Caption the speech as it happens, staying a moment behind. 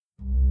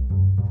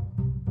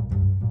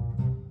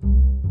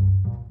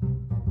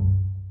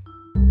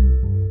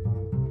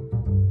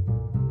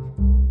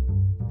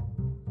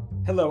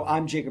Hello,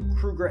 I'm Jacob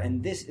Kruger,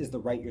 and this is the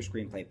Write Your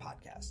Screenplay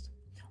podcast.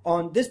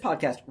 On this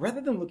podcast, rather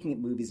than looking at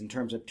movies in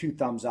terms of 2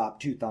 thumbs up,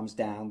 2 thumbs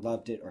down,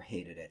 loved it or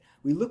hated it,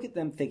 we look at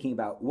them thinking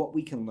about what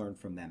we can learn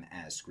from them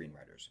as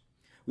screenwriters.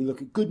 We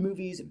look at good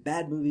movies and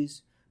bad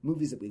movies,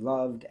 movies that we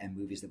loved and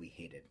movies that we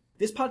hated.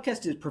 This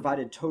podcast is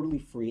provided totally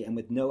free and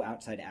with no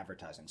outside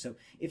advertising, so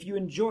if you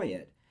enjoy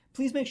it,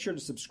 please make sure to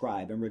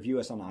subscribe and review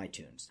us on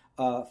iTunes.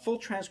 A full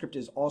transcript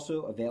is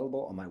also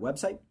available on my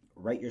website,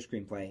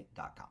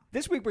 writeyourscreenplay.com.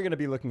 This week we're going to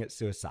be looking at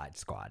Suicide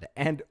Squad.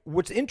 And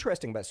what's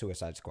interesting about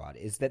Suicide Squad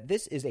is that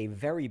this is a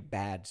very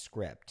bad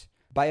script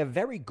by a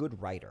very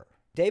good writer.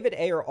 David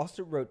Ayer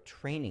also wrote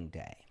Training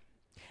Day.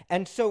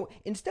 And so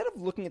instead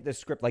of looking at this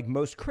script like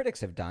most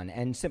critics have done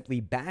and simply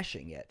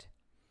bashing it,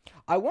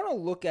 I want to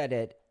look at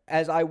it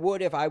as I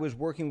would if I was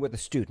working with a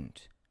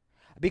student.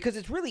 Because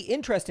it's really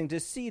interesting to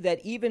see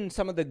that even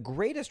some of the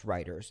greatest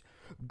writers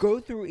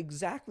go through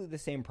exactly the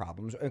same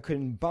problems or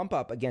can bump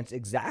up against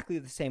exactly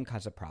the same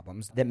kinds of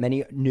problems that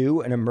many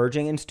new and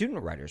emerging and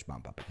student writers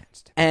bump up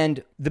against.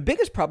 And the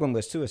biggest problem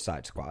with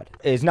Suicide Squad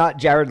is not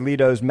Jared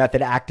Leto's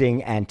method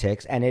acting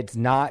antics, and it's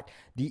not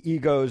the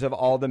egos of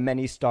all the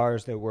many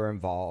stars that were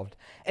involved,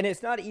 and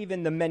it's not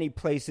even the many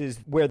places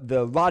where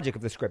the logic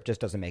of the script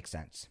just doesn't make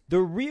sense. The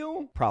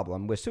real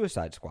problem with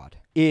Suicide Squad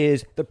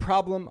is the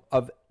problem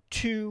of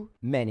too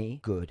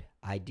many good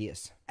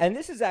ideas. And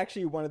this is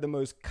actually one of the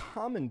most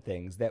common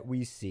things that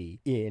we see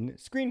in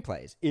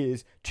screenplays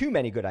is too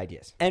many good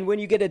ideas. And when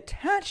you get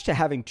attached to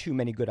having too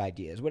many good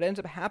ideas, what ends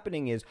up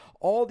happening is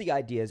all the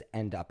ideas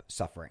end up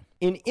suffering.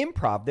 In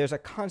improv, there's a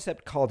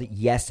concept called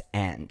yes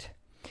and.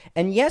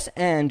 And yes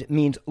and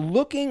means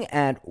looking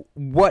at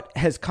what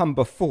has come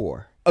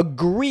before,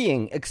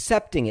 agreeing,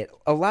 accepting it,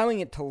 allowing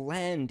it to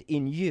land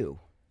in you,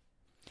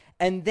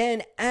 and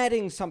then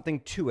adding something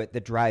to it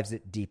that drives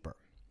it deeper.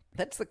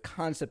 That's the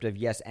concept of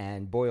yes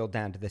and boiled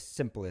down to the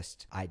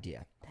simplest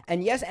idea.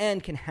 And yes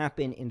and can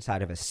happen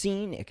inside of a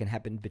scene. It can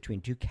happen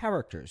between 2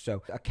 characters.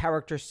 So a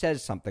character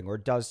says something or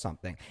does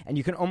something, and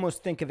you can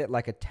almost think of it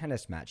like a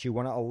tennis match. You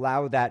want to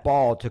allow that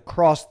ball to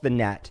cross the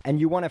net, and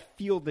you want to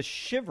feel the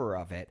shiver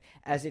of it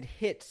as it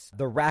hits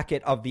the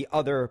racket of the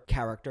other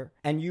character,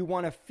 and you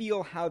want to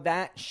feel how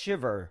that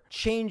shiver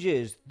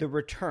changes the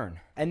return.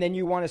 And then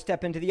you want to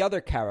step into the other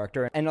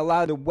character and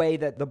allow the way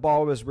that the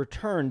ball was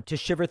returned to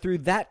shiver through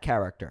that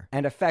character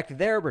and affect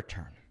their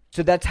return.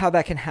 So that's how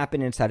that can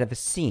happen inside of a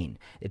scene.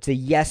 It's a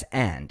yes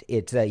and.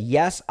 It's a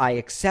yes, I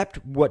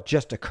accept what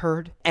just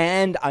occurred,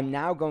 and I'm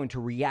now going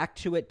to react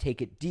to it,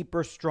 take it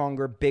deeper,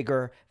 stronger,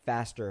 bigger,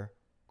 faster,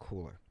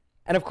 cooler.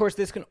 And of course,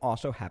 this can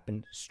also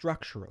happen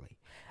structurally.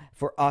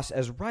 For us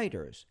as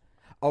writers,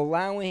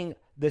 allowing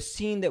the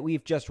scene that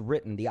we've just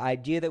written, the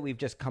idea that we've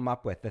just come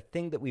up with, the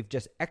thing that we've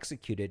just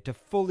executed to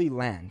fully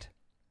land,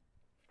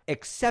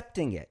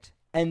 accepting it,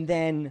 and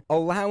then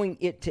allowing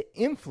it to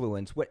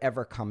influence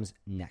whatever comes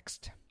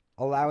next.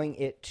 Allowing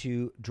it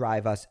to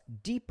drive us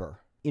deeper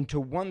into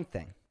one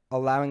thing,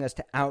 allowing us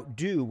to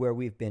outdo where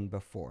we've been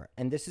before.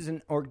 And this is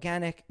an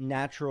organic,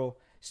 natural,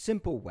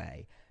 simple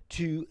way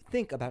to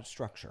think about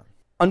structure.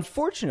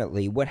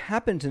 Unfortunately, what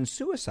happens in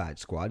Suicide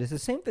Squad is the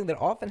same thing that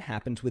often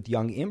happens with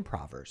young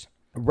improvers.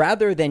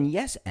 Rather than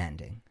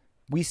yes-anding,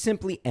 we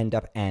simply end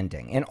up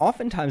anding. And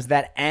oftentimes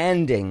that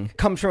anding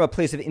comes from a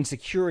place of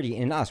insecurity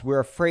in us. We're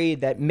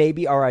afraid that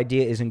maybe our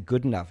idea isn't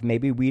good enough.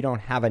 Maybe we don't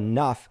have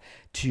enough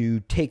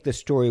to take the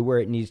story where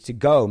it needs to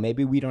go.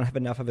 Maybe we don't have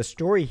enough of a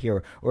story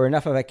here or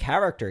enough of a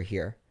character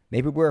here.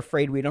 Maybe we're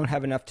afraid we don't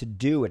have enough to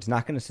do. It's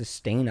not going to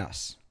sustain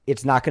us.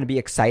 It's not going to be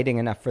exciting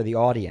enough for the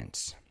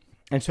audience.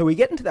 And so we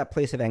get into that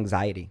place of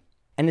anxiety.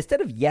 And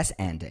instead of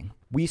yes-anding,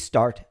 we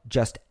start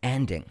just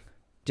anding.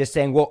 Just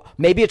saying, well,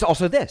 maybe it's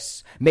also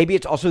this. Maybe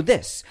it's also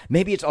this.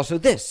 Maybe it's also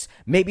this.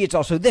 Maybe it's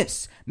also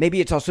this. Maybe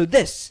it's also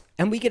this.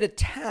 And we get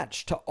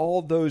attached to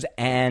all those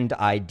and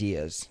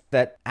ideas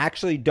that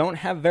actually don't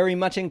have very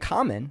much in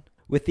common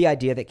with the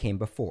idea that came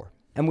before.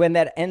 And when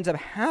that ends up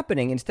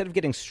happening, instead of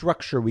getting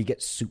structure, we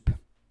get soup.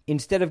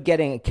 Instead of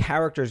getting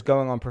characters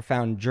going on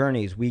profound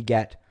journeys, we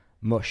get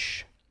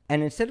mush.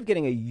 And instead of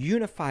getting a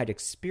unified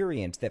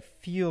experience that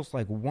feels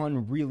like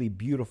one really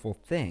beautiful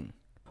thing,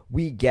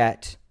 we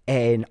get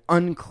an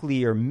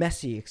unclear,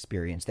 messy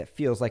experience that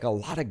feels like a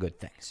lot of good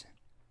things.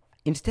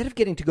 Instead of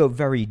getting to go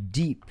very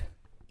deep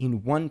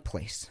in one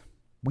place,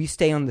 we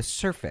stay on the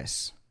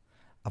surface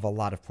of a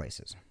lot of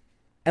places.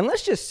 And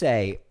let's just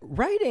say,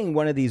 writing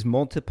one of these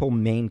multiple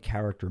main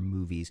character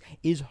movies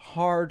is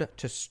hard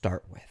to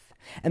start with.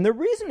 And the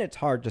reason it's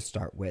hard to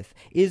start with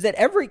is that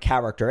every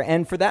character,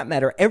 and for that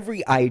matter,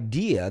 every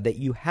idea that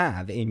you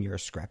have in your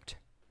script,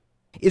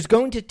 is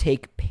going to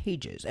take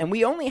pages. And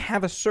we only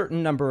have a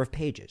certain number of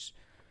pages.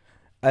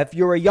 If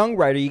you're a young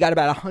writer, you got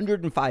about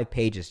 105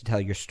 pages to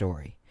tell your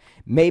story.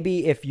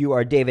 Maybe if you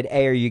are David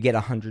Ayer, you get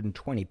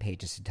 120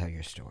 pages to tell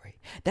your story.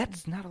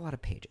 That's not a lot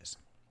of pages.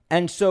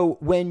 And so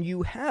when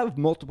you have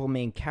multiple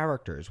main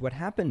characters, what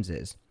happens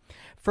is,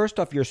 first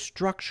off, your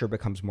structure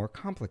becomes more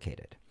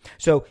complicated.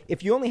 So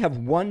if you only have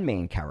one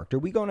main character,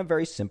 we go on a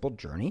very simple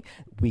journey.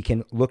 We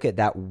can look at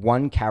that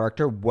one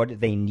character. What do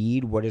they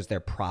need? What is their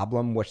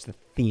problem? What's the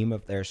theme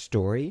of their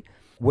story?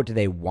 What do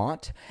they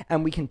want?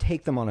 And we can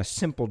take them on a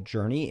simple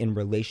journey in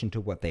relation to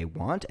what they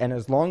want. And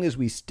as long as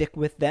we stick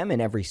with them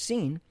in every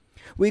scene,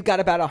 we've got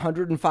about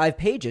 105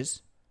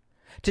 pages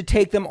to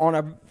take them on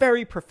a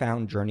very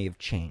profound journey of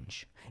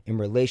change in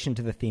relation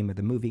to the theme of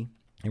the movie,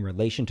 in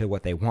relation to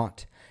what they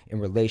want, in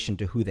relation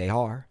to who they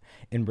are,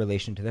 in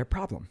relation to their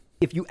problem.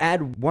 If you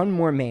add one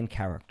more main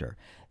character,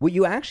 what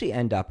you actually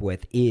end up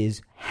with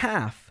is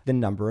half the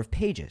number of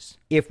pages.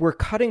 If we're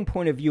cutting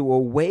point of view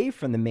away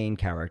from the main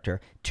character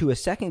to a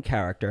second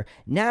character,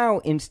 now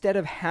instead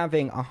of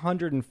having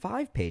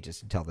 105 pages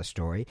to tell the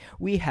story,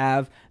 we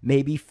have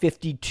maybe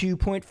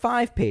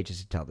 52.5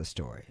 pages to tell the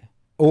story.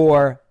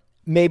 Or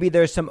maybe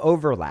there's some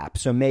overlap,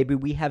 so maybe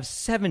we have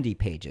 70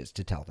 pages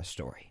to tell the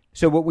story.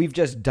 So what we've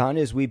just done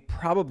is we've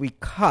probably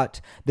cut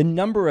the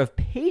number of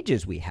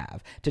pages we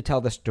have to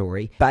tell the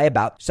story by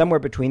about somewhere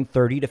between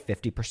 30 to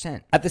 50%.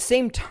 At the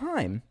same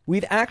time,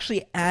 we've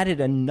actually added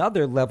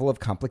another level of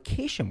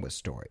complication with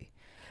story.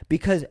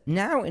 Because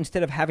now,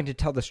 instead of having to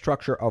tell the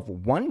structure of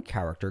one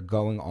character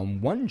going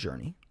on one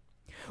journey,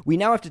 we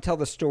now have to tell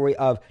the story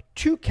of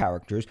two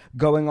characters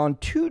going on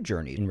two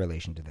journeys in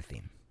relation to the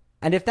theme.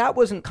 And if that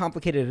wasn't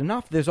complicated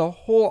enough, there's a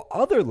whole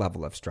other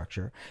level of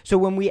structure. So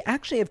when we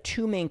actually have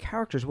two main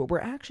characters, what we're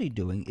actually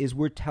doing is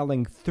we're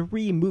telling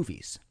three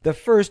movies. The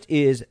first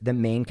is the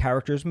main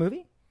character's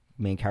movie,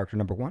 main character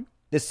number one.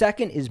 The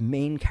second is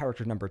main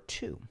character number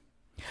two.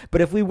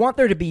 But if we want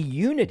there to be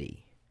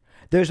unity,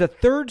 there's a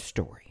third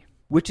story,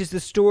 which is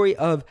the story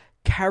of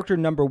character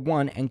number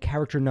one and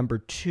character number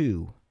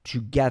two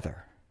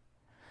together.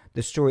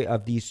 The story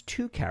of these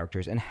two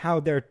characters and how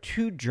their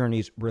two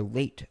journeys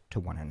relate to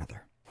one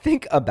another.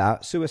 Think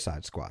about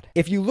Suicide Squad.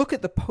 If you look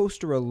at the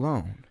poster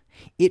alone,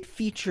 it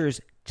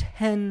features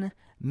 10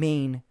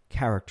 main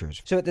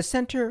characters. So at the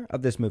center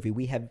of this movie,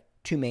 we have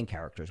two main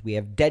characters. We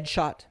have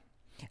Deadshot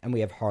and we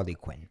have Harley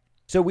Quinn.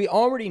 So we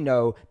already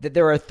know that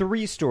there are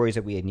three stories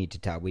that we need to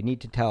tell. We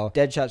need to tell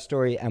Deadshot's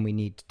story and we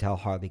need to tell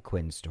Harley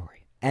Quinn's story.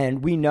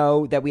 And we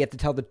know that we have to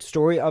tell the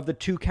story of the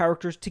two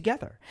characters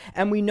together.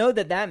 And we know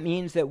that that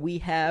means that we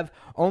have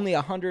only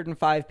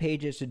 105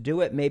 pages to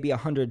do it, maybe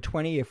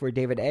 120 if we're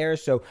David Ayer.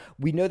 So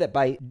we know that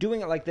by doing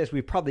it like this,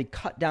 we've probably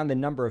cut down the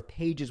number of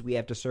pages we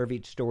have to serve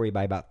each story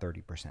by about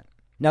 30%.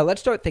 Now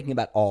let's start thinking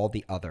about all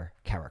the other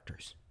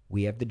characters.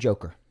 We have the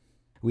Joker.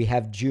 We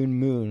have June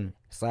Moon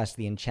 /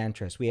 the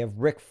Enchantress. We have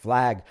Rick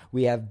Flag.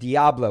 We have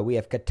Diablo. We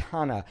have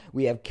Katana.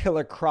 We have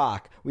Killer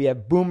Croc. We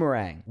have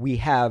Boomerang. We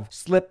have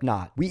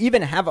Slipknot. We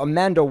even have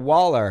Amanda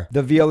Waller,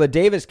 the Viola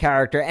Davis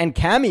character, and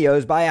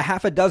cameos by a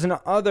half a dozen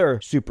other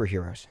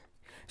superheroes.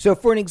 So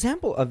for an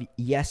example of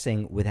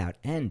yesing without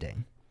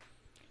ending,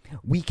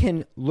 we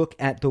can look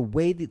at the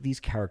way that these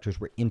characters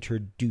were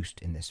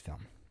introduced in this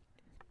film.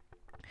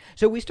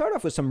 So we start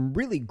off with some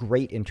really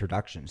great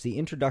introductions. The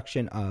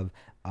introduction of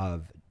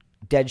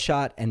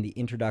Deadshot and the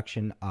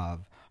introduction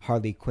of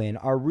Harley Quinn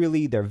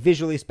they're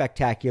visually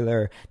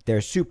spectacular,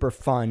 they're super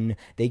fun,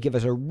 they give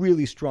us a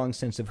really strong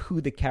sense of who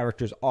the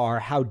characters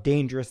are, how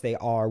dangerous they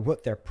are,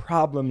 what their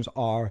problems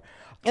are,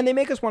 and they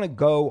make us want to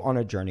go on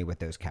a journey with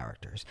those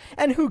characters.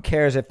 And who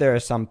cares if there are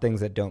some things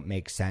that don't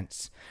make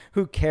sense?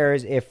 Who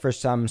cares if for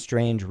some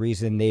strange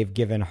reason they've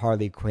given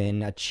Harley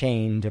Quinn a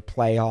chain to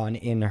play on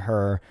in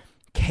her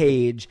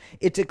cage?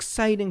 It's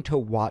exciting to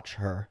watch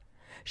her.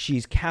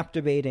 She's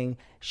captivating,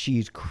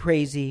 she's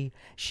crazy,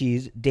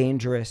 she's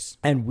dangerous,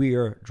 and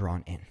we're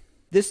drawn in.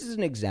 This is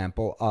an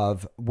example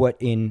of what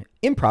in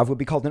improv would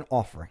be called an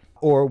offering,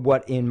 or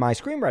what in my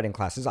screenwriting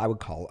classes I would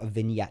call a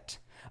vignette.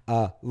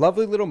 A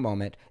lovely little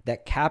moment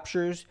that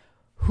captures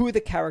who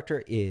the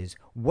character is,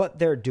 what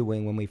they're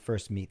doing when we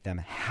first meet them,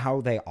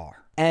 how they are.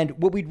 And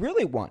what we'd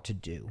really want to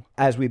do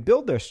as we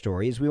build their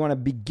stories, we want to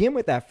begin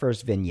with that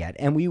first vignette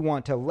and we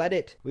want to let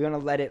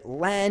it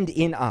land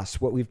in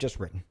us, what we've just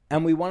written.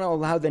 And we want to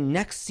allow the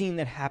next scene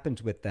that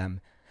happens with them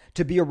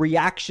to be a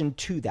reaction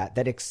to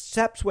that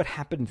accepts what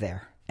happened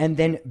there and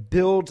then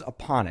builds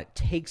upon it,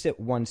 takes it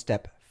one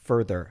step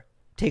further,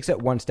 takes it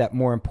one step,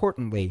 more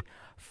importantly,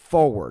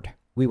 forward.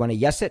 We want to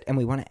yes it and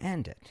we want to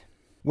end it.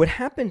 What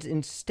happens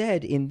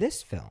instead in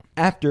this film,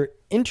 after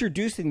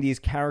introducing these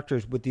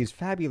characters with these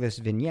fabulous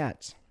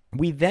vignettes,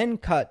 we then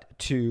cut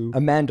to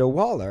Amanda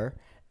Waller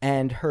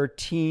and her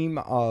team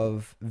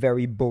of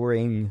very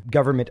boring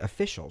government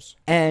officials.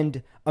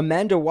 And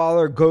Amanda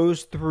Waller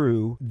goes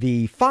through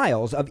the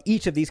files of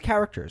each of these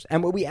characters.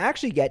 And what we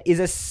actually get is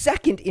a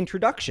second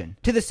introduction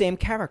to the same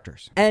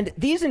characters. And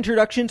these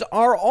introductions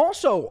are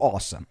also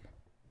awesome.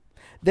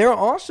 They're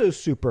also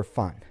super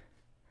fun.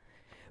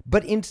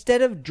 But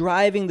instead of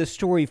driving the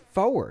story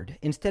forward,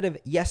 instead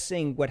of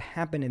yesing what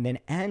happened and then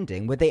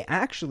ending, what they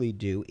actually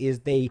do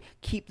is they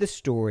keep the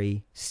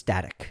story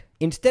static.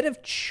 Instead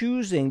of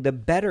choosing the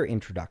better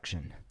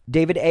introduction,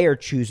 David Ayer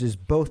chooses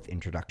both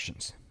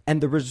introductions.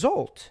 And the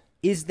result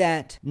is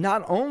that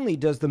not only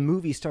does the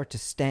movie start to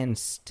stand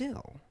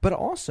still, but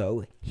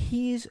also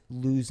he's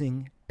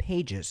losing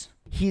pages.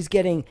 He's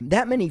getting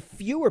that many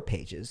fewer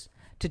pages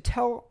to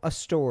tell a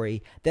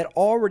story that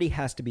already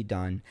has to be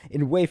done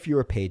in way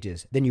fewer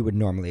pages than you would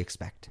normally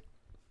expect.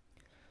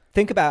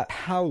 Think about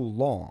how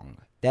long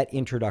that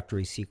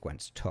introductory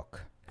sequence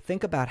took.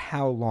 Think about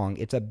how long,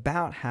 it's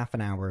about half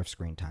an hour of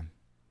screen time,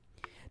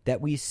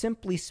 that we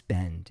simply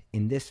spend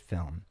in this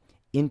film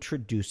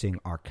introducing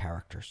our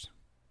characters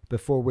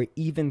before we're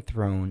even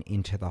thrown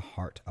into the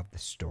heart of the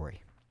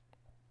story.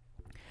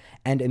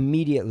 And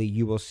immediately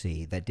you will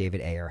see that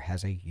David Ayer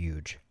has a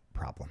huge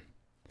problem.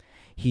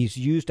 He's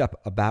used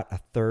up about a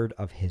third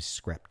of his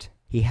script.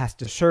 He has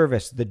to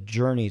service the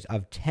journeys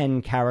of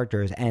 10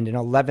 characters and an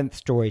 11th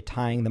story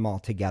tying them all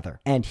together.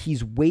 And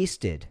he's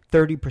wasted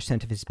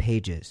 30% of his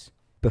pages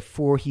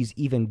before he's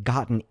even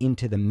gotten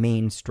into the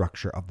main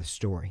structure of the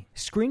story.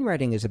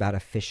 Screenwriting is about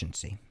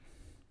efficiency.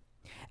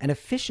 And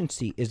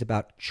efficiency is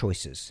about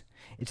choices.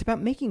 It's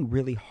about making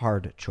really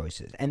hard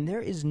choices. And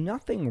there is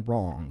nothing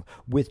wrong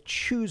with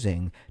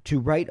choosing to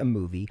write a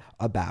movie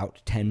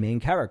about 10 main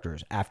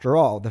characters. After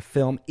all, the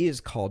film is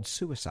called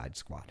Suicide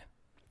Squad.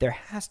 There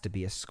has to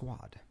be a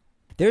squad.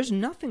 There's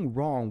nothing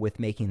wrong with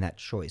making that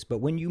choice. But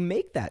when you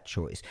make that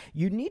choice,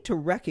 you need to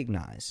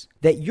recognize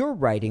that your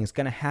writing is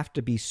going to have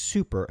to be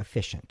super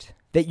efficient.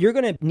 That you're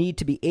going to need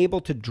to be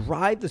able to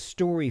drive the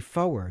story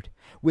forward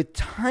with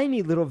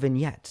tiny little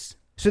vignettes,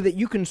 so that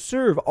you can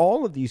serve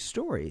all of these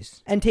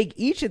stories and take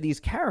each of these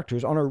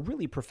characters on a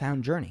really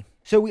profound journey.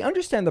 So we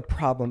understand the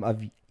problem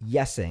of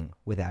yesing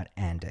without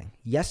anding.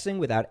 Yesing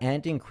without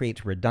anding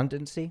creates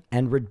redundancy,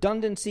 and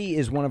redundancy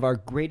is one of our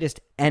greatest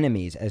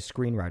enemies as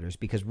screenwriters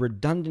because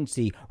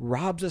redundancy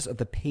robs us of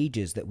the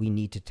pages that we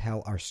need to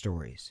tell our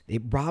stories.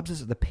 It robs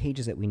us of the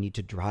pages that we need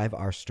to drive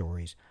our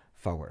stories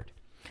forward.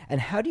 And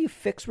how do you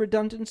fix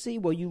redundancy?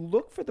 Well, you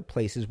look for the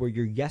places where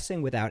you're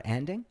yesing without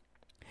anding.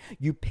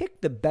 You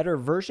pick the better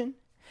version,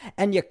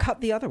 and you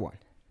cut the other one.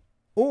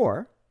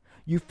 Or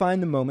you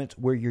find the moments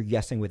where you're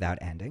yesing without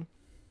anding.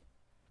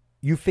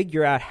 You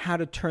figure out how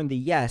to turn the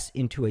yes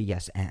into a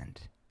yes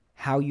and,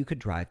 how you could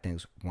drive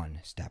things one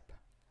step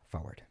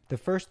forward. The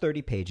first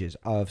 30 pages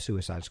of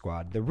Suicide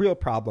Squad, the real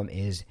problem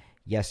is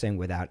yesing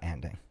without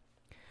anding.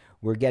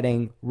 We're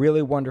getting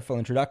really wonderful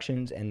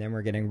introductions, and then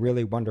we're getting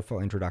really wonderful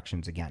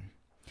introductions again.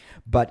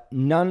 But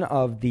none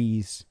of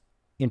these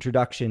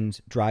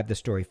introductions drive the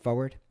story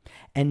forward,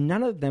 and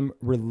none of them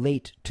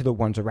relate to the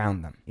ones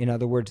around them. In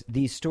other words,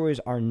 these stories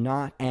are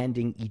not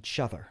anding each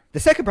other.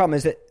 The second problem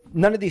is that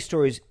none of these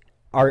stories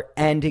are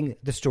anding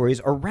the stories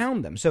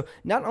around them. So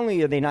not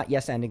only are they not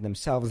yes-anding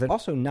themselves, they're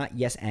also not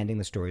yes-anding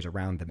the stories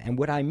around them. And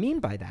what I mean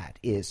by that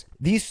is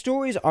these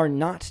stories are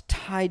not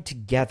tied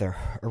together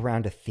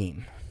around a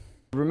theme.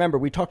 Remember,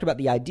 we talked about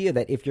the idea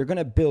that if you're going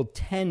to build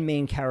 10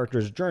 main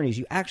characters' journeys,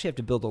 you actually have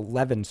to build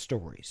 11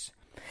 stories.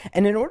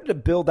 And in order to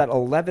build that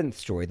 11th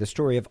story, the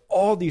story of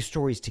all these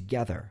stories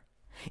together,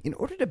 in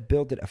order to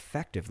build it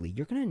effectively,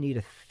 you're going to need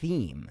a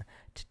theme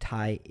to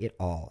tie it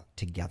all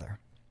together.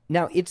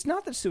 Now, it's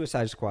not that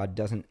Suicide Squad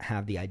doesn't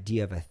have the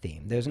idea of a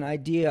theme. There's an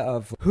idea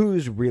of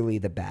who's really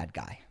the bad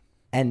guy,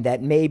 and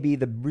that maybe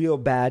the real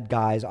bad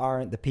guys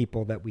aren't the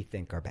people that we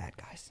think are bad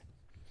guys.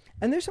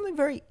 And there's something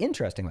very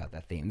interesting about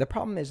that theme. The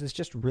problem is it's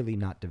just really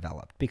not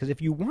developed, because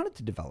if you wanted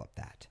to develop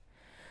that,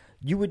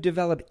 you would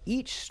develop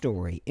each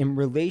story in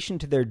relation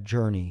to their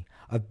journey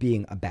of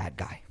being a bad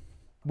guy.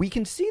 We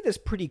can see this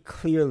pretty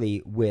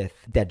clearly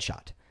with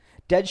Deadshot.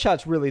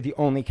 Deadshot's really the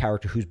only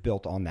character who's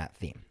built on that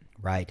theme,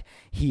 right?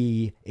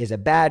 He is a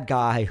bad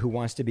guy who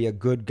wants to be a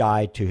good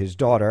guy to his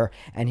daughter,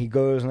 and he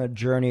goes on a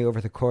journey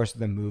over the course of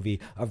the movie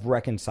of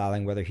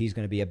reconciling whether he's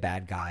going to be a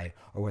bad guy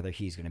or whether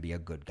he's going to be a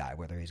good guy,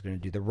 whether he's going to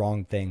do the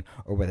wrong thing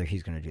or whether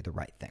he's going to do the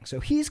right thing.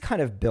 So he's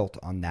kind of built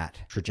on that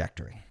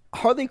trajectory.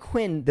 Harley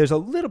Quinn, there's a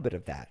little bit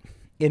of that,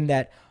 in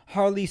that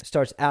Harley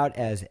starts out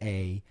as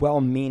a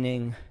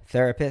well-meaning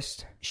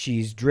therapist.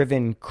 She's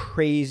driven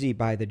crazy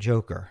by the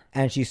Joker,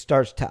 and she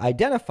starts to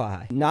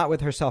identify not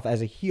with herself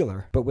as a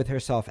healer, but with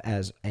herself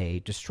as a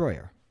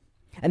destroyer.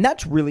 And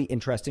that's really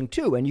interesting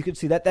too, and you can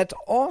see that that's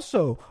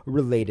also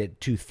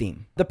related to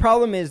theme. The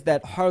problem is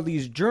that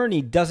Harley's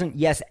journey doesn't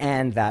yes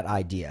and that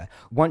idea.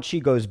 Once she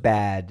goes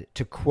bad,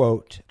 to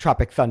quote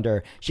Tropic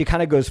Thunder, she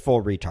kind of goes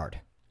full retard.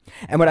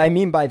 And what I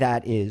mean by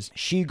that is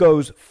she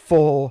goes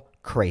full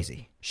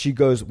crazy. She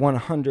goes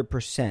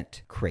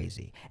 100%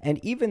 crazy.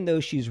 And even though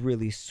she's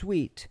really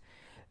sweet,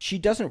 she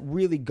doesn't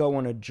really go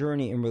on a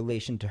journey in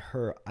relation to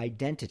her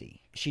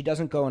identity. She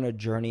doesn't go on a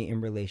journey in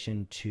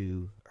relation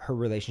to her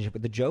relationship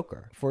with the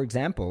Joker. For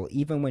example,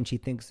 even when she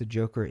thinks the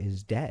Joker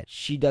is dead,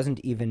 she doesn't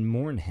even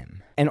mourn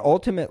him. And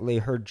ultimately,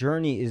 her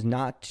journey is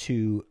not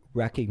to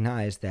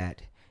recognize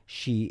that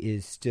she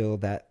is still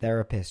that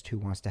therapist who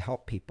wants to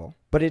help people.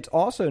 But it's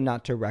also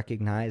not to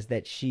recognize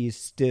that she's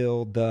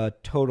still the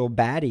total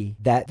baddie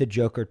that the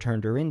Joker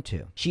turned her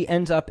into. She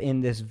ends up in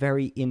this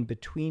very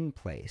in-between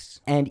place.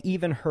 And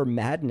even her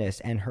madness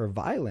and her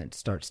violence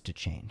starts to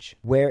change.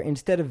 Where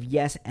instead of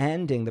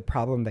yes-anding the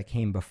problem that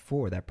came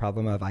before, that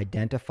problem of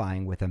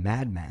identifying with a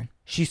madman,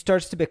 she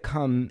starts to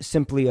become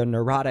simply a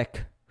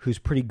neurotic who's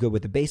pretty good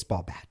with a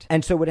baseball bat.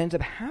 And so what ends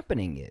up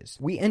happening is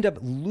we end up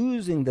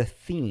losing the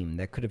theme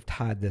that could have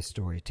tied this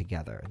story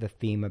together. The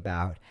theme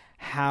about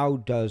how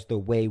does the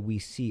way we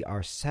see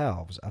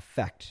ourselves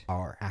affect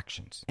our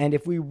actions. And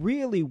if we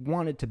really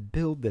wanted to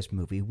build this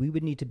movie, we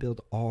would need to build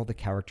all the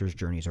characters'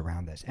 journeys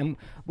around this. And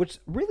what's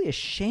really a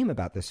shame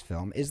about this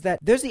film is that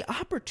there's the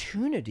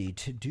opportunity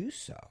to do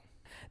so.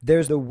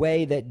 There's the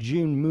way that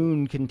June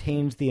Moon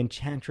contains the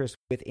enchantress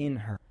within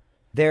her.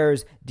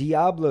 There's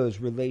Diablo's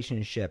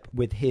relationship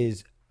with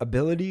his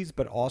abilities,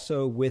 but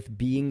also with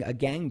being a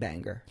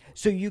gangbanger.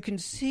 So you can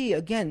see,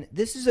 again,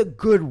 this is a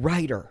good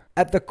writer.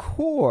 At the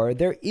core,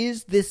 there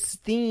is this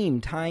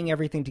theme tying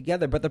everything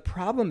together, but the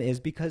problem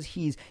is because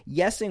he's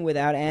yesing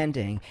without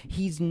anding,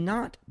 he's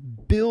not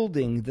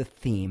building the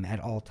theme at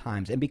all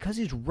times. And because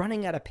he's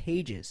running out of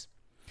pages,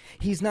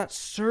 he's not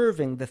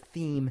serving the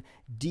theme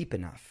deep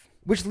enough.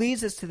 Which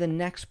leads us to the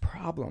next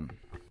problem.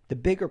 The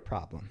bigger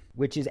problem,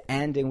 which is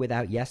anding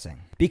without yesing.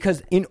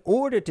 Because in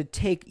order to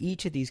take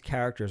each of these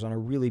characters on a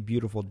really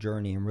beautiful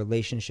journey in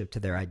relationship to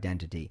their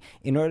identity,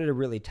 in order to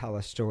really tell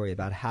a story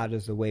about how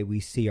does the way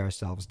we see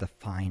ourselves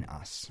define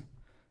us,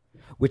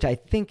 which I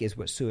think is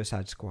what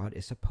Suicide Squad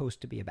is supposed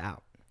to be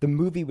about, the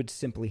movie would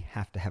simply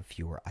have to have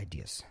fewer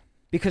ideas.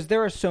 Because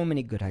there are so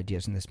many good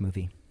ideas in this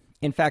movie.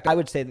 In fact, I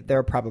would say that there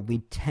are probably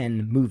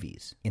 10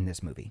 movies in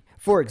this movie.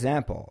 For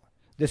example,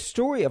 the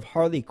story of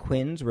Harley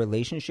Quinn's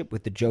relationship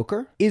with the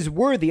Joker is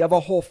worthy of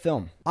a whole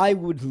film. I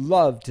would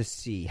love to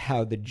see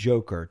how the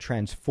Joker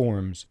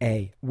transforms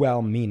a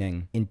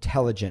well-meaning,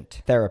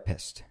 intelligent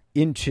therapist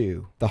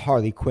into the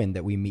Harley Quinn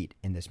that we meet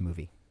in this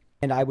movie.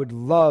 And I would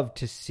love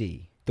to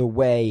see the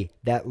way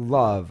that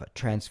love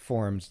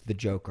transforms the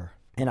Joker.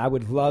 And I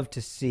would love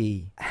to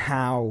see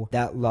how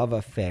that love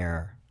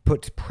affair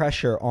puts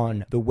pressure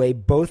on the way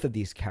both of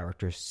these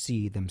characters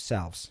see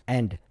themselves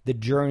and the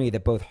journey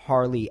that both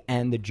Harley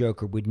and the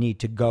Joker would need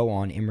to go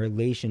on in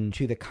relation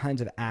to the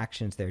kinds of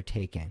actions they're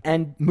taking.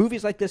 And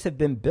movies like this have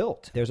been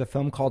built. There's a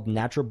film called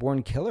Natural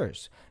Born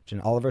Killers, which is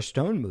an Oliver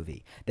Stone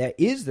movie, that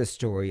is the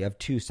story of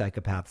two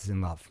psychopaths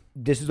in love.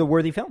 This is a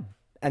worthy film.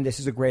 And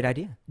this is a great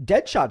idea.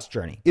 Deadshot's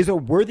journey is a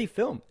worthy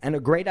film and a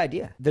great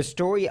idea. The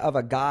story of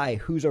a guy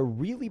who's a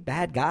really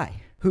bad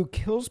guy, who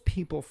kills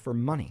people for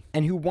money,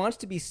 and who wants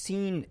to be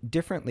seen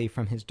differently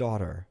from his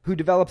daughter, who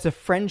develops a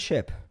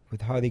friendship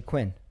with Harley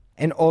Quinn,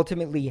 and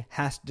ultimately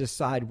has to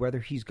decide whether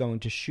he's going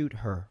to shoot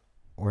her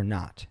or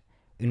not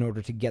in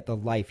order to get the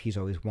life he's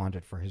always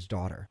wanted for his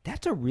daughter.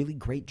 That's a really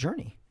great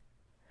journey.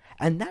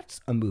 And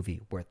that's a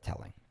movie worth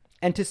telling.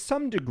 And to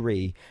some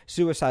degree,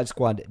 Suicide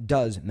Squad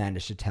does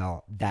manage to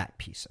tell that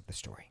piece of the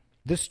story.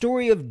 The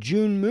story of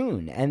June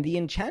Moon and the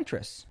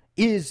Enchantress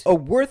is a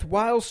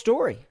worthwhile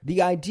story.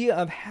 The idea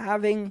of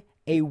having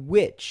a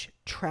witch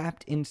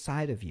trapped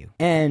inside of you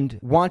and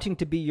wanting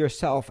to be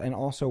yourself and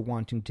also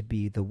wanting to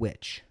be the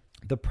witch.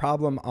 The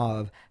problem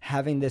of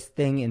having this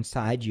thing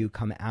inside you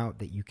come out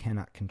that you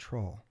cannot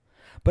control.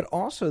 But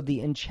also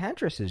the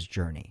Enchantress's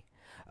journey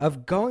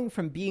of going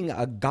from being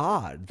a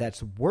god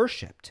that's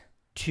worshipped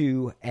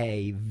to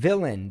a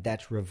villain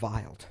that's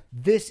reviled.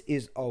 This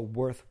is a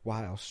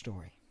worthwhile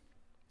story.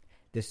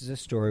 This is a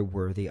story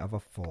worthy of a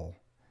full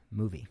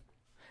movie.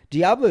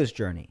 Diablo's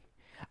journey,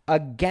 a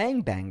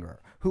gangbanger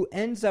who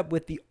ends up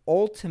with the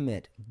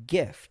ultimate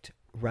gift,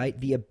 right?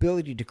 The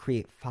ability to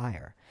create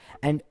fire.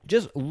 And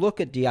just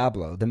look at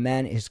Diablo. The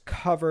man is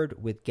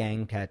covered with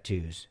gang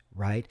tattoos,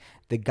 right?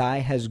 The guy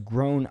has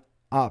grown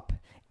up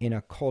in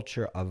a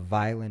culture of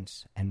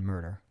violence and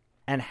murder.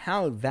 And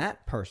how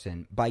that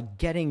person, by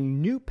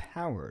getting new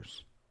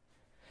powers,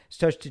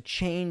 starts to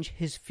change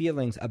his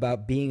feelings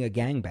about being a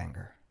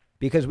gangbanger.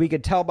 Because we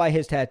could tell by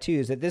his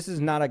tattoos that this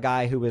is not a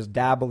guy who was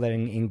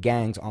dabbling in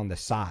gangs on the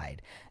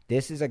side.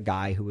 This is a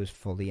guy who is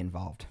fully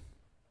involved.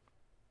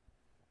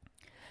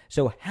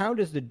 So how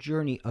does the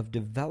journey of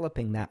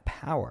developing that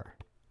power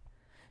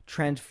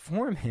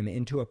transform him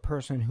into a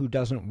person who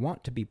doesn't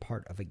want to be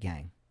part of a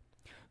gang,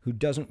 who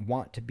doesn't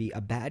want to be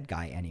a bad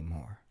guy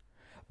anymore,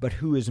 but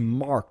who is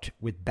marked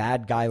with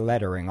bad guy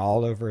lettering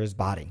all over his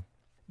body?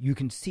 You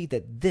can see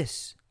that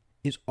this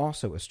is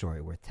also a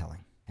story worth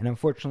telling. And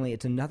unfortunately,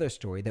 it's another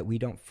story that we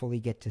don't fully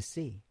get to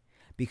see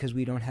because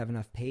we don't have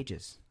enough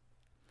pages.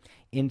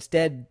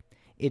 Instead,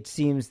 it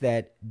seems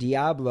that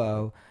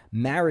Diablo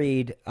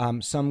married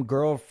some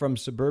girl from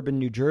suburban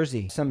New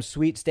Jersey, some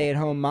sweet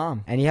stay-at-home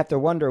mom, and you have to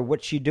wonder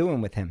what's she doing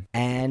with him.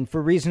 And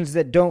for reasons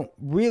that don't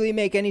really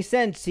make any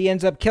sense, he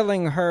ends up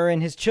killing her and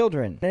his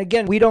children. And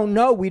again, we don't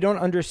know, we don't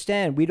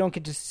understand, we don't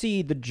get to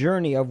see the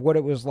journey of what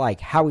it was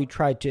like, how he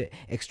tried to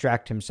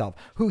extract himself,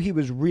 who he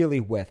was really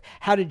with,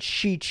 how did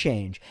she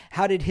change,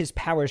 how did his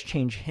powers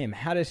change him,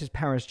 how does his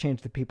powers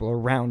change the people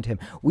around him.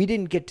 We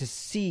didn't get to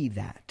see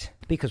that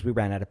because we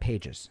ran out of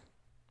pages.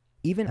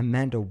 Even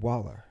Amanda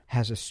Waller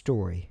has a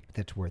story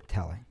that's worth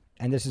telling.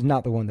 And this is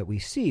not the one that we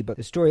see, but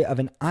the story of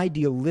an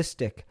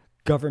idealistic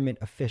government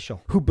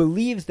official who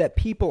believes that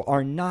people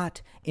are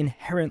not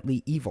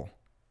inherently evil,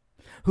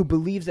 who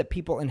believes that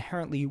people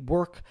inherently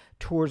work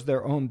towards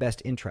their own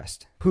best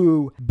interest,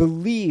 who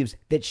believes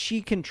that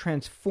she can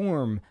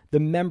transform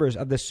the members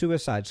of the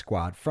Suicide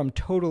Squad from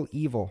total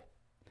evil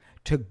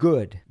to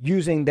good,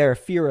 using their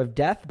fear of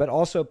death, but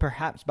also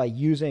perhaps by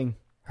using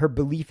her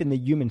belief in the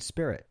human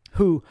spirit,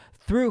 who,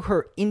 through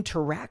her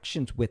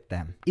interactions with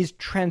them, is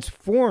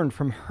transformed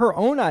from her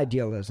own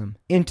idealism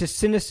into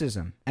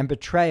cynicism and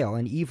betrayal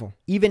and evil,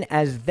 even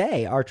as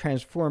they are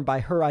transformed by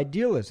her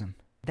idealism.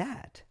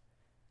 That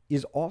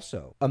is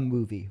also a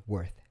movie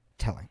worth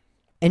telling.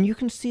 And you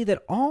can see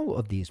that all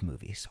of these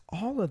movies,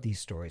 all of these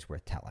stories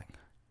worth telling,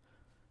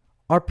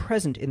 are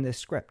present in this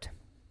script.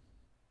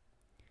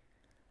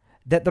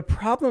 That the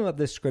problem of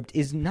this script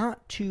is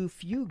not too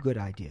few good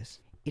ideas,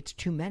 it's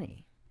too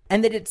many.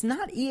 And that it's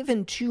not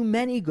even too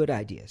many good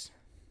ideas.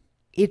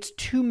 It's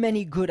too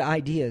many good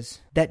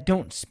ideas that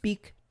don't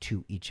speak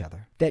to each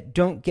other, that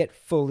don't get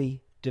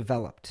fully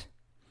developed,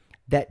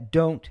 that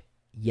don't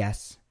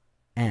yes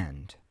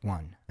and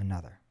one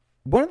another.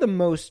 One of the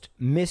most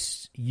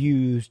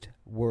misused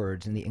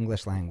words in the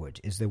English language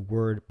is the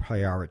word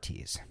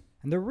priorities.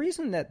 And the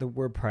reason that the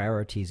word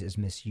priorities is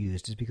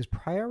misused is because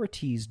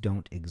priorities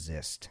don't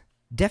exist.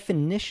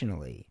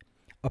 Definitionally,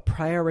 a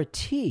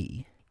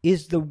priority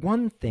is the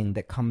one thing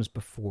that comes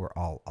before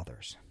all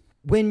others.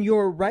 When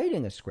you're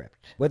writing a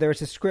script, whether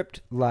it's a script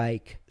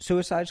like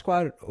Suicide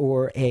Squad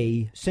or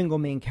a single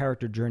main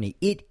character journey,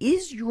 it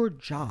is your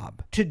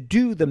job to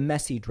do the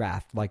messy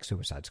draft like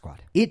Suicide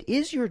Squad. It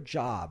is your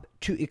job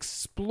to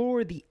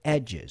explore the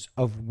edges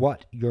of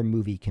what your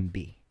movie can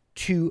be,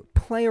 to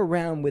play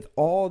around with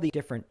all the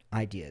different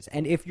ideas.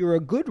 And if you're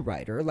a good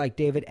writer like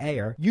David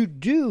Ayer, you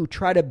do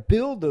try to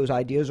build those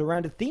ideas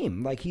around a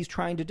theme like he's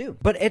trying to do.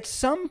 But at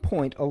some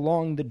point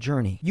along the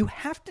journey, you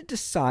have to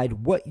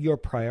decide what your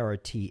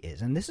priority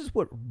is. And this is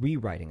what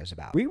rewriting is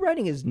about.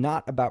 Rewriting is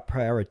not about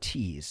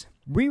priorities.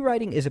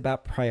 Rewriting is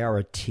about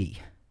priority.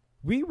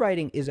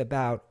 Rewriting is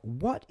about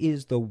what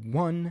is the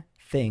one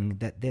thing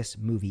that this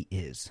movie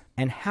is,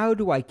 and how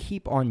do I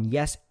keep on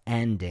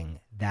yes-anding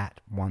that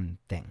one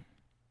thing?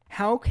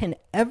 How can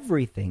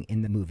everything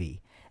in the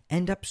movie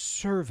end up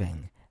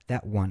serving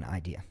that one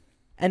idea?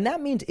 And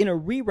that means in a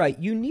rewrite,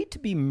 you need to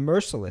be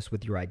merciless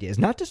with your ideas,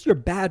 not just your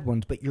bad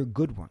ones, but your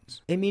good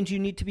ones. It means you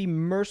need to be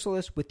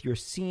merciless with your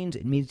scenes.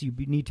 It means you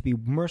need to be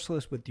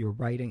merciless with your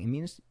writing. It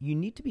means you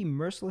need to be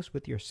merciless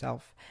with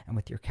yourself and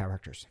with your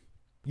characters.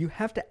 You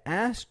have to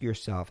ask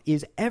yourself,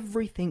 is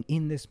everything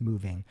in this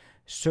movie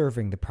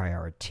serving the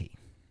priority?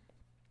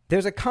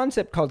 There's a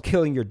concept called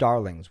killing your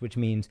darlings, which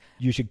means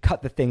you should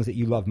cut the things that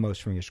you love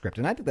most from your script.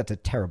 And I think that's a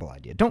terrible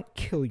idea. Don't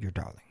kill your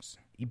darlings.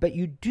 But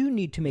you do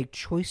need to make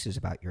choices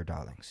about your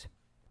darlings.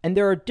 And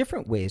there are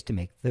different ways to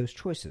make those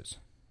choices.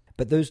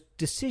 But those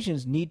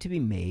decisions need to be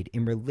made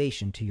in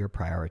relation to your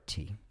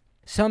priority.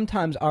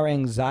 Sometimes our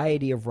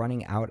anxiety of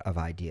running out of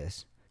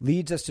ideas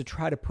leads us to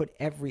try to put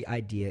every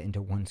idea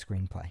into one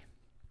screenplay,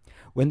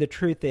 when the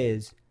truth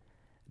is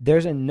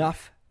there's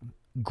enough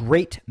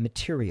great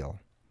material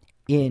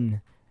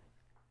in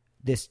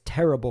this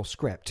terrible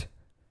script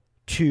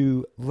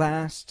to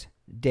last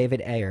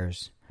David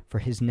Ayers for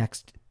his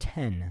next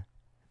 10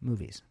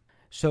 movies.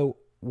 So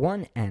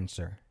one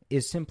answer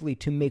is simply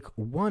to make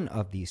one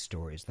of these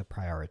stories the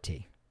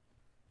priority.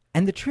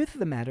 And the truth of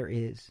the matter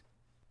is,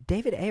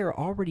 David Ayer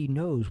already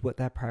knows what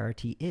that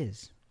priority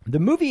is. The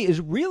movie is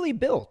really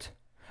built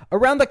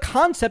around the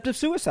concept of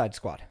Suicide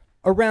Squad,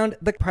 around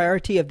the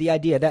priority of the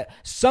idea that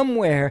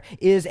somewhere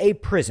is a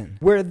prison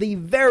where the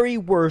very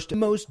worst,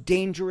 most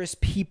dangerous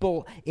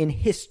people in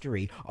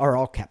history are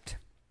all kept.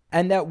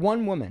 And that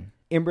one woman,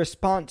 in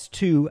response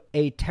to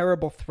a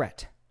terrible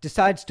threat,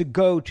 decides to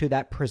go to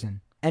that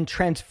prison and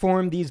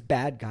transform these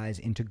bad guys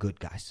into good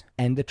guys.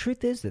 And the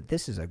truth is that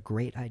this is a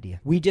great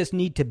idea. We just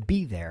need to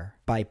be there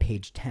by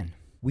page 10.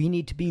 We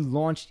need to be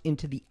launched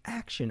into the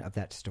action of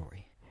that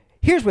story.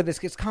 Here's where this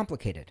gets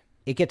complicated.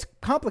 It gets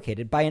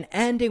complicated by an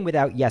anding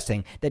without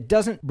yesing that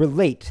doesn't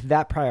relate to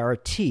that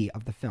priority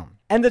of the film.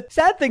 And the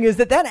sad thing is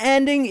that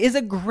anding is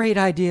a great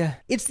idea.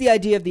 It's the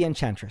idea of the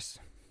Enchantress.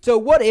 So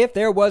what if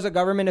there was a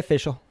government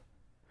official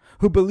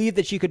who believed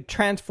that she could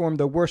transform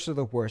the worst of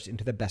the worst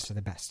into the best of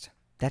the best?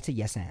 That's a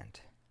yes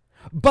and.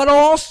 But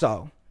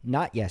also,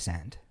 not yes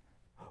and,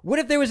 what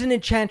if there was an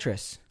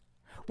enchantress?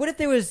 What if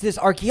there was this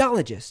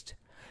archaeologist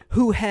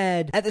who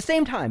had, at the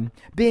same time,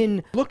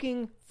 been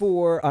looking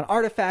for an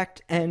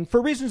artifact and,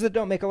 for reasons that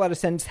don't make a lot of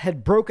sense,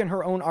 had broken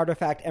her own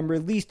artifact and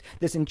released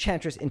this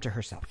enchantress into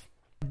herself.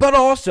 But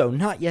also,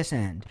 not yes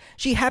and,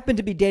 she happened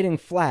to be dating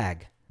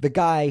Flag, the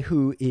guy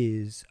who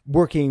is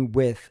working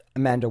with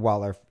Amanda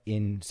Waller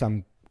in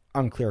some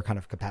unclear kind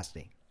of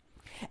capacity.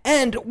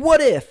 And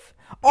what if,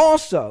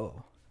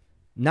 also,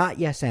 not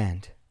yes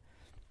and,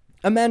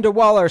 Amanda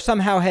Waller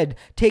somehow had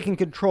taken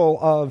control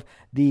of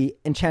the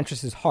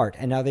Enchantress's heart,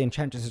 and now the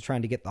Enchantress is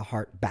trying to get the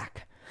heart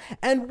back?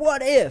 And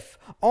what if,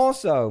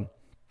 also,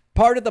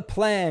 part of the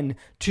plan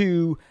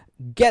to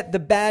get the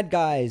bad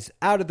guys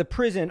out of the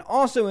prison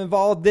also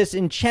involved this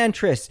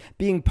Enchantress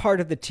being part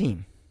of the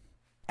team?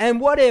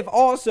 And what if,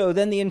 also,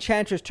 then the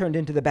Enchantress turned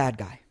into the bad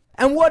guy?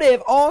 And what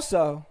if,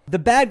 also, the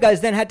bad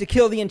guys then had to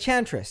kill the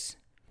Enchantress?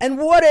 And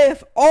what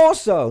if,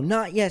 also,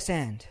 not yes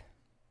and,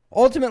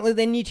 ultimately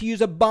they need to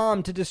use a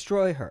bomb to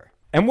destroy her?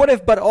 And what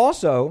if, but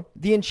also,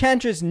 the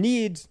Enchantress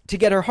needs to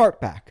get her heart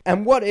back?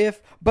 And what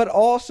if, but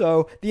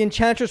also, the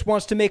Enchantress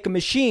wants to make a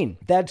machine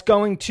that's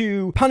going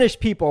to punish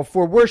people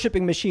for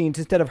worshiping machines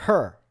instead of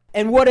her?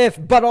 And what if,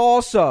 but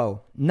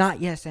also,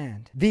 not yes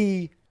and,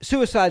 the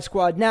Suicide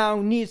Squad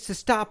now needs to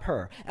stop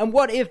her? And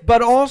what if,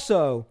 but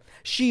also,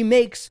 she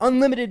makes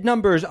unlimited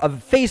numbers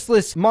of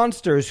faceless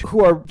monsters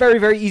who are very,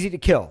 very easy to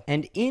kill?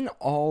 And in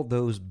all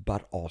those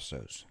but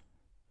alsos,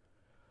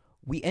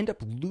 we end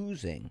up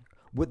losing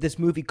what this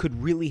movie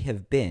could really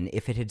have been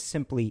if it had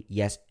simply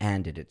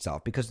yes-anded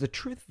itself. Because the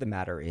truth of the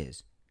matter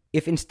is,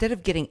 if instead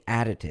of getting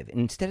additive,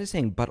 instead of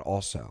saying but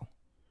also,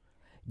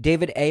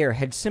 David Ayer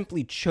had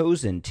simply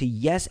chosen to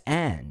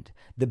yes-and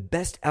the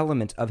best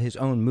elements of his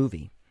own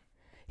movie,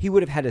 he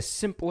would have had a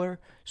simpler,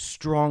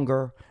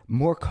 stronger,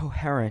 more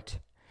coherent,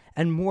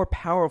 and more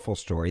powerful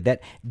story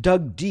that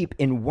dug deep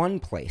in one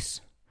place,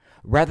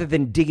 rather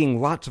than digging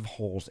lots of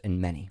holes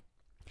in many.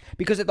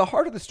 Because at the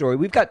heart of the story,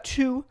 we've got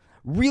two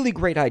really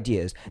great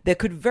ideas that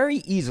could very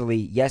easily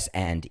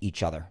yes-and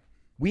each other.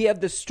 We have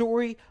the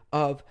story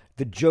of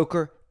the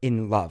Joker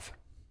in love,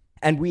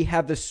 and we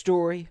have the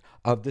story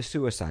of the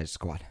Suicide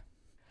Squad.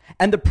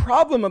 And the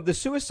problem of the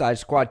Suicide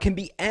Squad can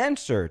be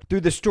answered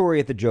through the story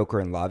of the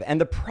Joker in love,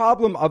 and the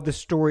problem of the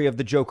story of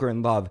the Joker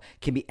in love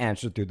can be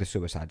answered through the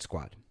Suicide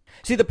Squad.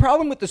 See, the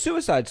problem with the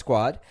Suicide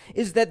Squad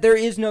is that there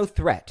is no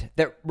threat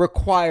that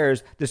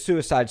requires the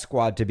Suicide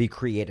Squad to be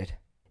created.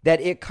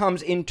 That it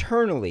comes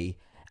internally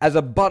as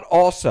a but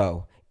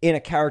also in a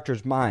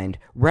character's mind,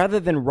 rather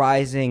than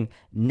rising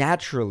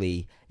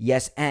naturally,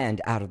 yes, and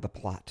out of the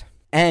plot.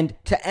 And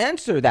to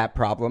answer that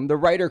problem, the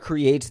writer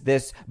creates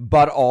this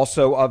but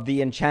also of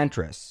the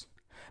Enchantress,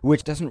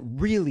 which doesn't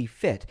really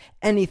fit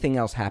anything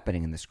else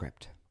happening in the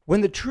script.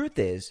 When the truth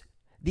is,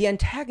 the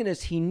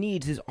antagonist he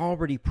needs is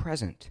already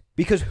present.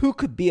 Because who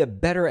could be a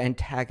better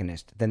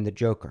antagonist than the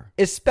Joker?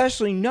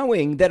 Especially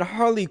knowing that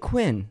Harley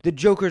Quinn, the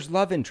Joker's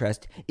love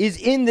interest, is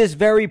in this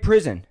very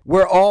prison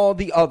where all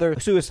the other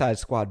Suicide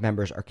Squad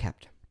members are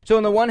kept. So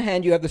on the one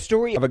hand, you have the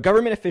story of a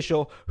government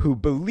official who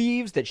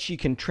believes that she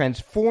can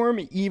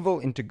transform evil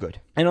into good.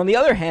 And on the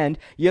other hand,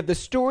 you have the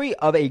story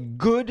of a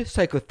good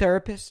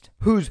psychotherapist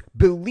whose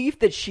belief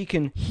that she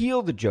can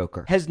heal the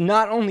Joker has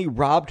not only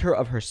robbed her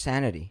of her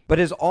sanity, but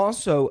has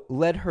also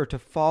led her to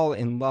fall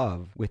in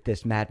love with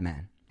this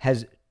madman,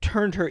 has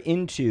turned her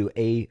into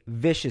a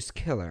vicious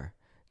killer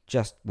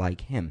just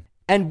like him.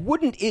 And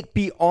wouldn't it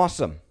be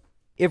awesome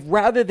if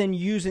rather than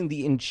using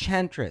the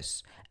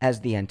Enchantress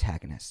as the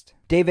antagonist,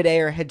 David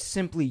Ayer had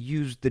simply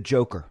used the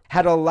Joker,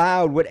 had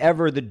allowed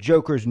whatever the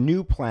Joker's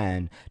new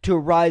plan to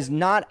arise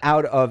not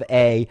out of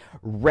a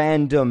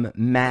random,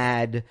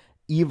 mad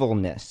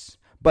evilness,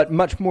 but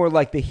much more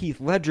like the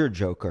Heath Ledger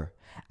Joker,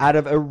 out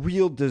of a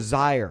real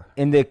desire.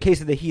 In the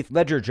case of the Heath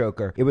Ledger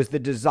Joker, it was the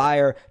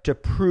desire to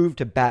prove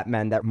to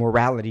Batman that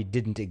morality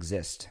didn't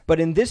exist. But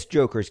in this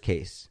Joker's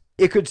case,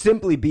 it could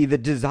simply be the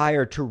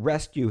desire to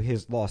rescue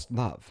his lost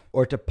love,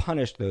 or to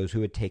punish those who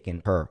had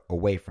taken her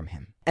away from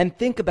him. And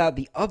think about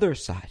the other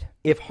side.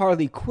 If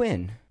Harley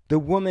Quinn, the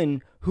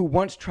woman who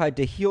once tried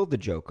to heal the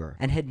Joker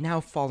and had now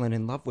fallen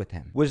in love with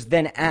him, was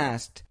then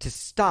asked to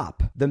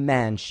stop the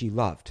man she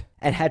loved,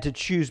 and had to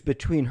choose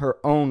between her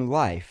own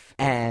life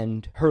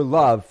and her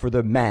love for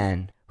the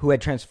man who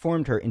had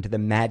transformed her into the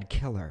mad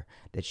killer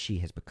that she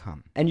has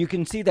become. And you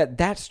can see that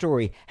that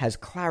story has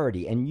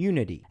clarity and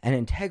unity and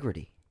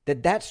integrity.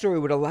 That story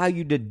would allow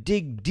you to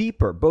dig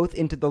deeper, both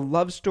into the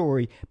love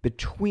story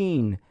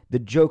between the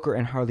Joker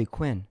and Harley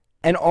Quinn,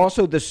 and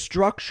also the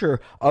structure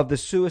of the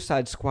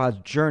Suicide Squad's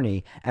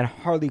journey and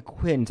Harley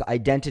Quinn's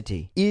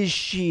identity. Is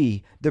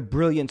she the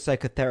brilliant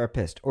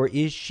psychotherapist, or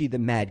is she the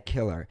mad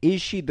killer?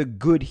 Is she the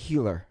good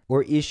healer,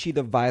 or is she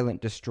the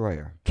violent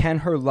destroyer? Can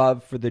her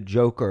love for the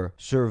Joker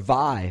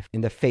survive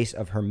in the face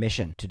of her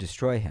mission to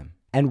destroy him?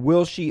 And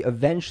will she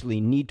eventually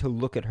need to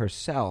look at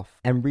herself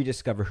and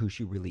rediscover who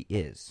she really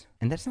is?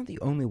 And that's not the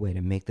only way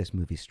to make this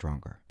movie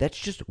stronger. That's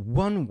just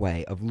one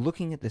way of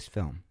looking at this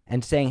film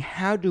and saying,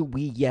 how do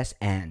we yes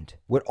and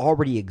what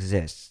already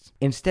exists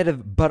instead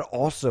of but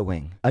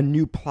alsoing a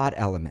new plot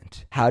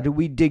element? How do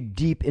we dig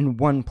deep in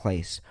one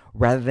place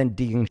rather than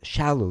digging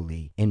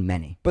shallowly in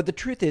many? But the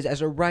truth is,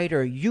 as a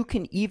writer, you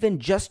can even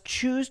just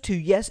choose to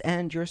yes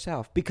and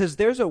yourself, because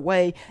there's a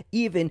way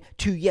even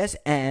to yes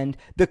and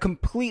the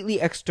completely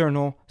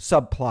external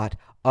subplot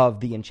of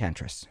The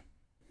Enchantress.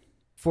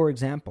 For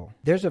example,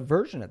 there's a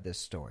version of this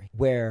story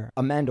where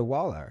Amanda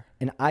Waller,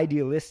 an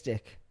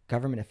idealistic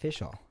government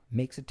official,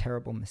 makes a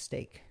terrible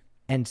mistake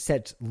and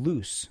sets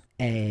loose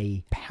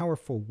a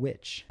powerful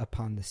witch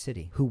upon the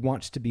city who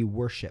wants to be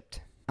worshipped.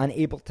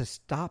 Unable to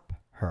stop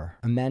her,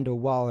 Amanda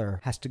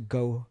Waller has to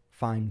go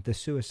find the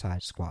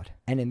Suicide Squad.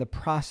 And in the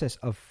process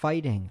of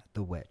fighting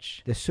the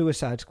witch, the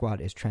Suicide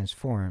Squad is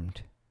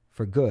transformed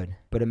for good,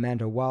 but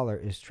Amanda Waller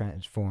is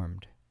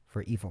transformed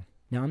for evil.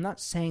 Now, I'm not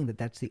saying that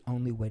that's the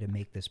only way to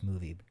make this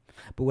movie,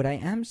 but what I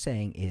am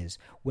saying is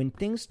when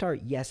things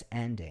start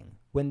yes-anding,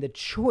 when the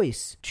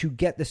choice to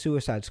get the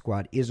Suicide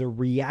Squad is a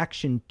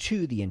reaction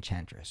to the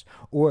Enchantress,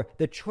 or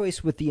the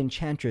choice with the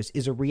Enchantress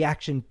is a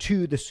reaction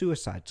to the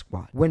Suicide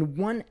Squad, when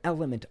one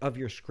element of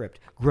your script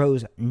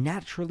grows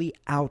naturally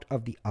out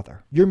of the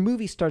other, your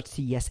movie starts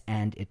to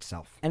yes-and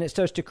itself, and it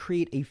starts to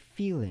create a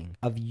feeling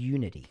of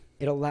unity.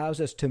 It allows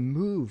us to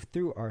move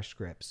through our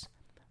scripts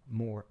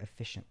more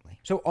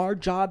efficiently. So our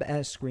job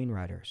as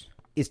screenwriters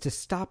is to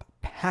stop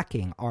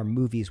packing our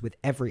movies with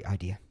every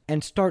idea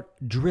and start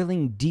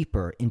drilling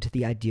deeper into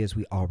the ideas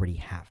we already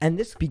have. And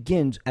this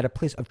begins at a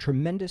place of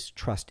tremendous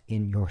trust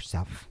in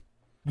yourself.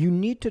 You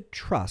need to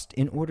trust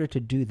in order to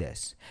do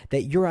this,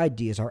 that your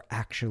ideas are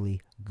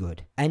actually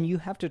good. And you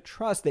have to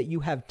trust that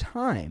you have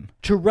time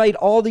to write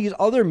all these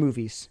other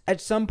movies at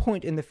some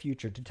point in the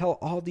future, to tell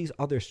all these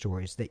other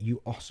stories that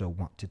you also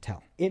want to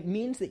tell. It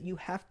means that you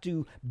have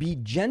to be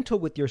gentle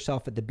with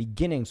yourself at the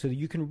beginning so that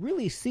you can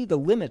really see the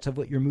limits of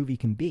what your movie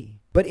can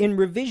be. But in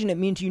revision, it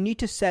means you need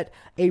to set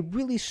a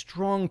really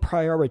strong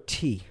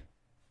priority,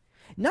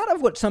 not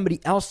of what somebody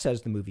else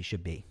says the movie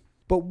should be,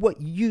 but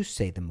what you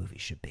say the movie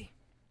should be.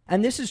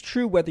 And this is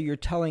true whether you're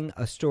telling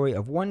a story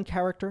of one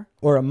character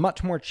or a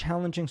much more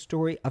challenging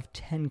story of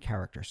 10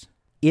 characters.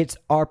 It's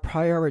our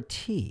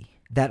priority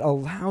that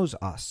allows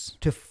us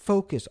to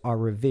focus our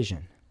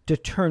revision, to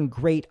turn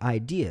great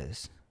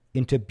ideas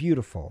into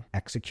beautiful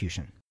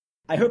execution.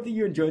 I hope that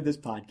you enjoyed this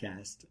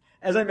podcast.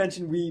 As I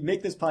mentioned, we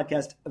make this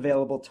podcast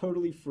available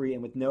totally free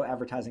and with no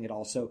advertising at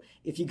all. So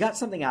if you got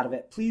something out of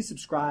it, please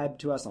subscribe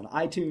to us on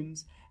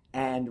iTunes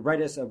and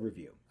write us a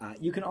review.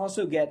 You can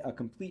also get a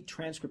complete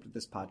transcript of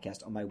this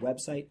podcast on my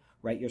website,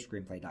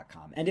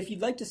 writeyourscreenplay.com. And if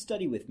you'd like to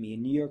study with me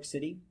in New York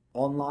City,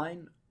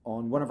 online,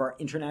 on one of our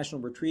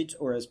international retreats,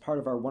 or as part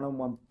of our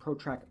one-on-one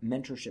ProTrack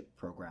mentorship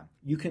program,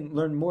 you can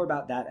learn more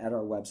about that at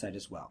our website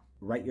as well,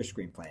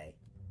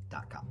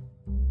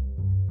 writeyourscreenplay.com.